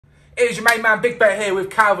It is your main man, Big Bear here with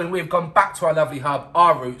Calvin. We've gone back to our lovely hub,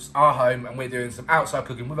 our roots, our home, and we're doing some outside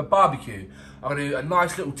cooking with a barbecue. I'm going to do a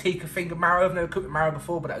nice little tikka finger marrow. I've never cooked with marrow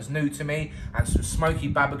before, but that was new to me, and some smoky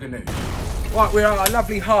baba ghanoush. Right, we're at our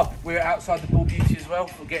lovely hub. We're outside the Bull Beauty as well.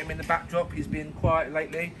 We'll get him in the backdrop. He's been quiet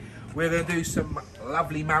lately. We're going to do some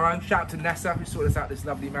lovely marrow. Shout out to Nessa who sorted us out this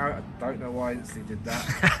lovely marrow. I don't know why he did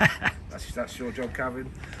that. That's your job, Calvin.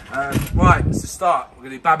 Right, to start, we're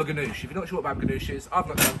going to do baba ghanoush. If you're not sure what baba ghanoush is, I've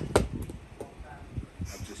not done.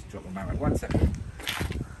 I've just dropped my marrow. 1 second.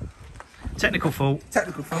 Technical fault.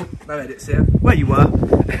 Technical fault. No edits here. Where you were.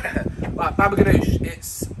 Right, baba ghanoush.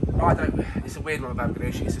 It's a weird one, baba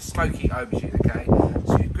ghanoush. It's a smoky aubergine, okay?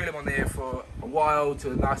 So you grill them on there for a while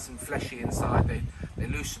till they're nice and fleshy inside. They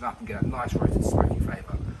loosen up and get a nice roasted smoky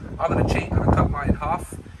flavour. I'm going to cheat. I'm going to cut mine in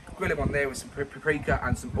half, grill them on there with some paprika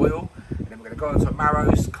and some oil, and then we're going to go onto our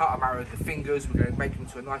marrows, cut our marrow into fingers. We're going to make them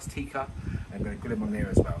into a nice tikka, and we're going to grill them on there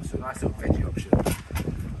as well. So a nice little veggie option.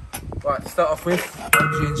 Right, to start off with,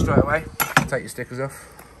 aubergine straight away. Take your stickers off.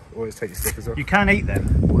 Always take your stickers off. You can eat them.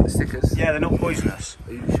 What, the stickers? Yeah, they're not poisonous.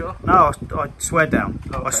 Are you sure? No, I swear down.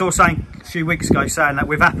 Okay. I saw something a few weeks ago saying that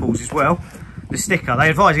with apples as well, the sticker, they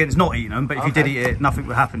advise against not eating them, but if you did eat it, nothing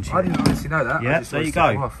would happen to you. I didn't honestly know that. Yeah, there you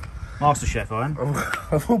go. Master Chef, Ian.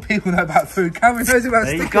 Of all people know about food, Cameron knows about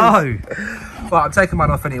there stickers. There you go. Right, I'm taking mine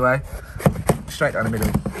off anyway. Straight down the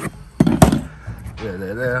middle.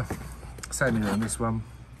 There. Same in on this one.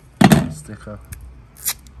 Sticker.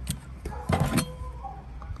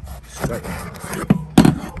 Straight into.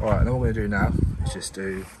 Alright, and all we're going to do now is just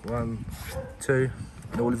do 1, 2,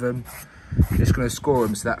 and all of them. Just going to score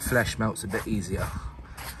them so that flesh melts a bit easier.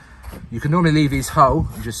 You can normally leave these whole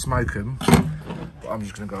and just smoke them, but I'm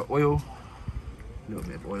just going to go oil, a little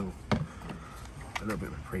bit of oil, a little bit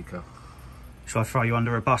of paprika. Shall I throw you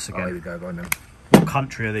under a bus again? Oh, here we go on then. What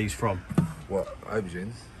country are these from? What,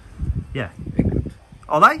 aubergines? Yeah. England.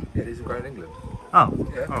 Are they? Yeah, these are grown in England.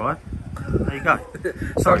 Oh, yeah. All right. There you go.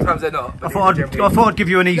 Sometimes they're not. I thought I'd give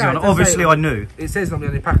you an easy one. Obviously, I knew. It says normally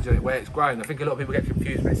on the packaging where it's grown. I think a lot of people get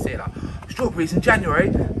confused when they see it. Like, strawberries in January,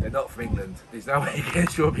 they're not from England. There's no way you get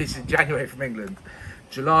strawberries in January from England.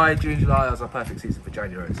 June, July, that's our perfect season for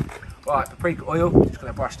January's. Right, paprika oil, just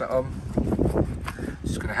going to brush that on.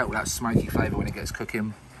 Just going to help with that smoky flavour when it gets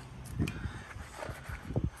cooking.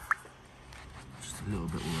 Just a little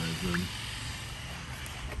bit all over them.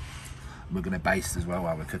 We're going to baste as well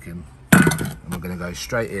while we're cooking. And we're going to go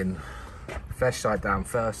straight in, flesh side down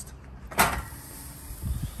first.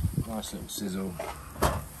 Nice little sizzle.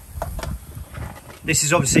 This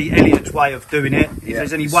is obviously Elliot's way of doing it. If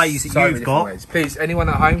there's any ways that you've got. Ways. Please, anyone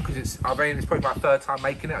at home, because it's probably my 3rd time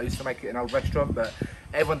making it. I used to make it in an old restaurant, but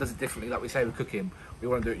everyone does it differently. Like we say with cooking, we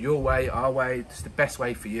want to do it your way, our way. It's the best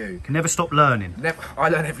way for you. Can never stop learning. I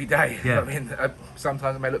learn every day. Yeah. I mean,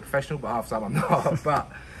 sometimes I may look professional, but half the time I'm not.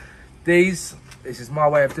 But this is my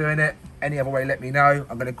way of doing it. Any other way, let me know.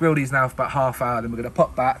 I'm going to grill these now for about half hour, then we're going to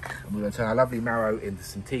pop back and we're going to turn our lovely marrow into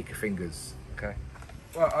some tikka fingers. Okay.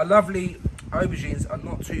 Right, our lovely aubergines are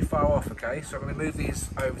not too far off. Okay, so I'm going to move these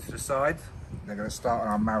over to the side. They're going to start on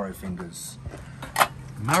our marrow fingers.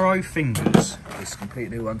 Marrow fingers. It's a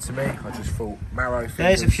complete new one to me. I just thought marrow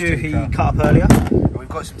fingers. There's a few tikka. he cut up earlier. And we've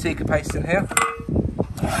got some tikka paste in here.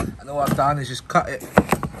 And all I've done is just cut it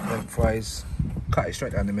lengthways. Cut it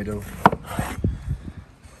straight down the middle.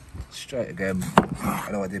 Straight again.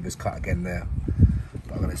 And all I did was cut again there.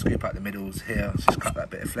 But I'm going to scoop out the middles here. Just cut that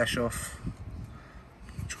bit of flesh off.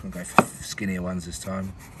 Just going to go for skinnier ones this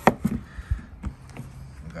time.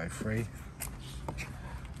 I'll go 3.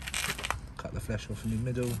 Cut the flesh off in the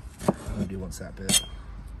middle. Nobody wants that bit.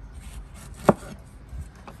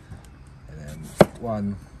 And then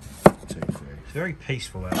 1, 2, 3. It's very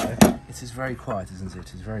peaceful out there. It is very quiet, isn't it?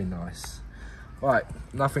 It's very nice. Right,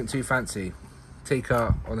 nothing too fancy.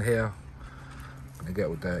 Tikka on here. I'm gonna get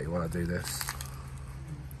all dirty while I do this.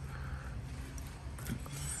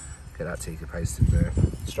 Get that tikka paste in there.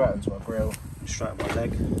 Straight onto my grill. Straight on my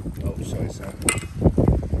leg. Oh, sorry, sir.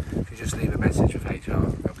 If you just leave a message with HR,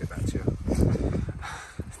 they'll get back to you.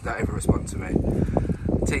 Don't ever respond to me.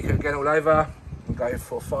 Tikka again all over. We'll go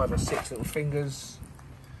for 5 or 6 little fingers.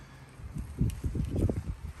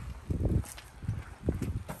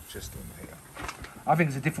 Just on here. I think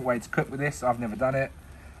it's a different way to cook with this. I've never done it.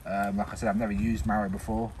 Like I said, I've never used marrow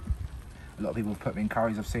before. A lot of people have put me in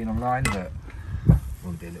curries I've seen online, but I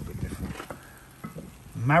want to be a little bit different.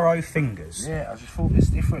 Marrow fingers. Yeah, I just thought it's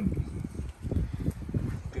different.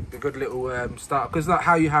 A good little start, because like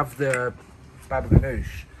how you have the baba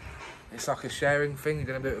ghanoush, it's like a sharing thing. You're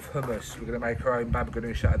going to do it with hummus. We're going to make our own baba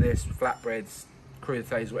ghanoush out of this, flatbreads,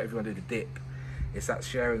 crudités, whatever you want to do to dip. It's that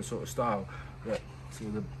sharing sort of style. But See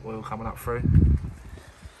all the oil coming up through.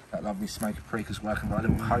 That lovely smoky paprika's working with our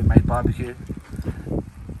little homemade barbecue.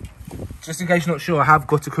 Just in case you're not sure, I have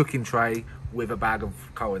got a cooking tray with a bag of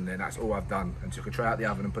coal in there. That's all I've done. And took a tray out the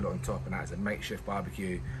oven and put it on top, and that's a makeshift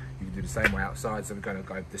barbecue. You can do the same way outside. So we're going to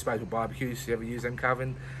go disposable barbecues. You ever use them,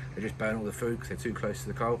 Calvin? They just burn all the food because they're too close to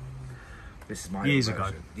the coal. This is my Years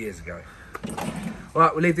ago. All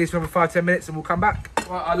right, we'll leave these for 5-10 minutes and we'll come back.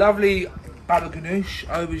 Right, our lovely baba ganoush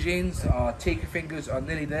aubergines, our tikka fingers are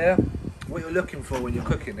nearly there. What you're looking for when you're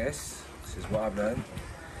cooking this is what I've learned.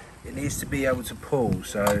 It needs to be able to pull,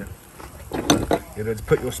 so you're going to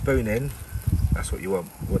put your spoon in. That's what you want.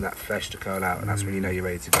 You want that flesh to curl out, and that's when you know you're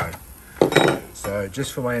ready to go. So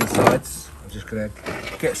just for my insides, I'm just going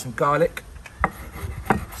to get some garlic.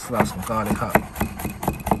 Slice some garlic up.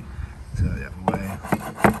 So the other way.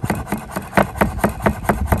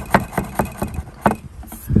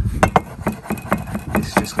 This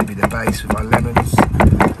is just going to be the base with my lemons.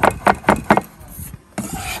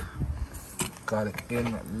 Garlic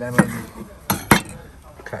in, lemon.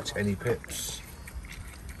 Catch any pips.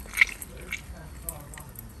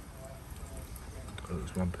 Oh,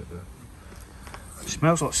 there's one pip there. It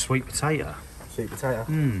smells like sweet potato. Sweet potato?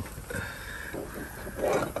 Mmm.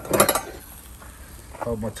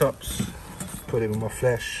 Hold my tops, put it in my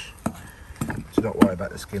flesh. Do not worry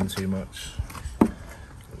about the skin too much. Let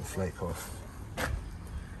the flake off.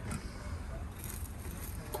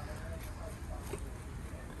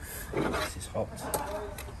 This is hot.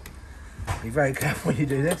 Be very careful when you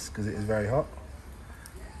do this because it is very hot.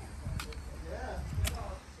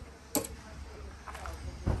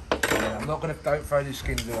 Yeah, I'm not gonna. Don't throw the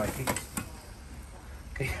skins away. Keep,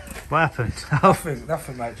 What happened?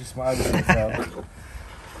 nothing, mate. Just my own myself.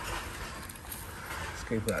 Let's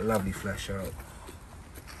keep that lovely flesh out.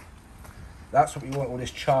 That's what we want. All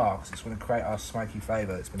this char, because it's going to create our smoky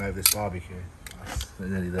flavour that's been over this barbecue. They're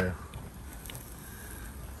nearly there.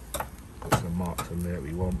 Got some marks on there that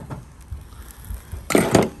we want.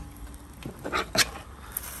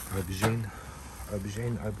 Aubergine.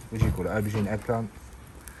 What do you call it? Aubergine eggplant?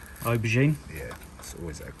 Aubergine? Yeah, it's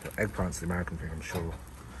always eggplant. Eggplant's the American thing, I'm sure.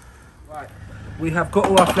 Right, we have got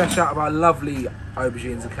all our flesh out of our lovely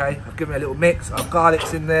aubergines, okay? I've given it a little mix. Our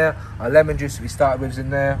garlic's in there. Our lemon juice that we started with is in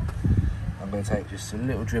there. I'm going to take just a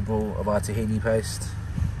little dribble of our tahini paste.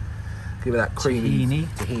 Give it that creamy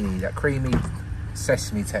tahini, that creamy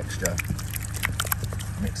sesame texture.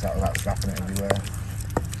 Mix that without slapping it everywhere.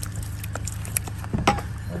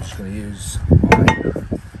 I'm just going to use my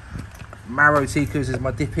marrow tikkas as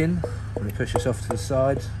my dip in. I'm going to push this off to the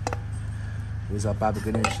side. Here's our baba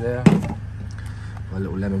ganoush there. My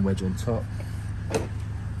little lemon wedge on top.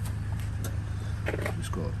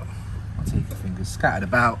 Just got my tikka fingers scattered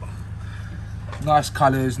about. Nice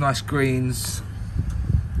colours, nice greens.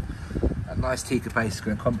 That nice tikka paste is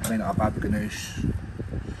going to complement our baba ganoush.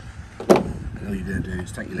 And all you're going to do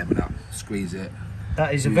is take your lemon up, squeeze it.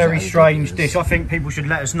 That is a very strange dish. I think people should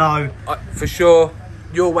let us know. For sure,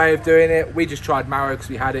 your way of doing it. We just tried marrow because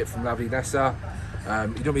we had it from lovely Nessa.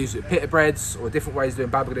 You don't use it with pita breads or different ways of doing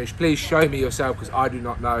baba ganoush. Please show me yourself because I do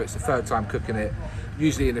not know. It's the third time cooking it.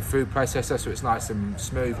 Usually in the food processor so it's nice and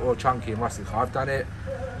smooth or chunky and rustic. I've done it.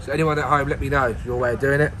 So anyone at home, let me know your way of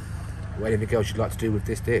doing it or anything else you'd like to do with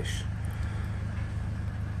this dish.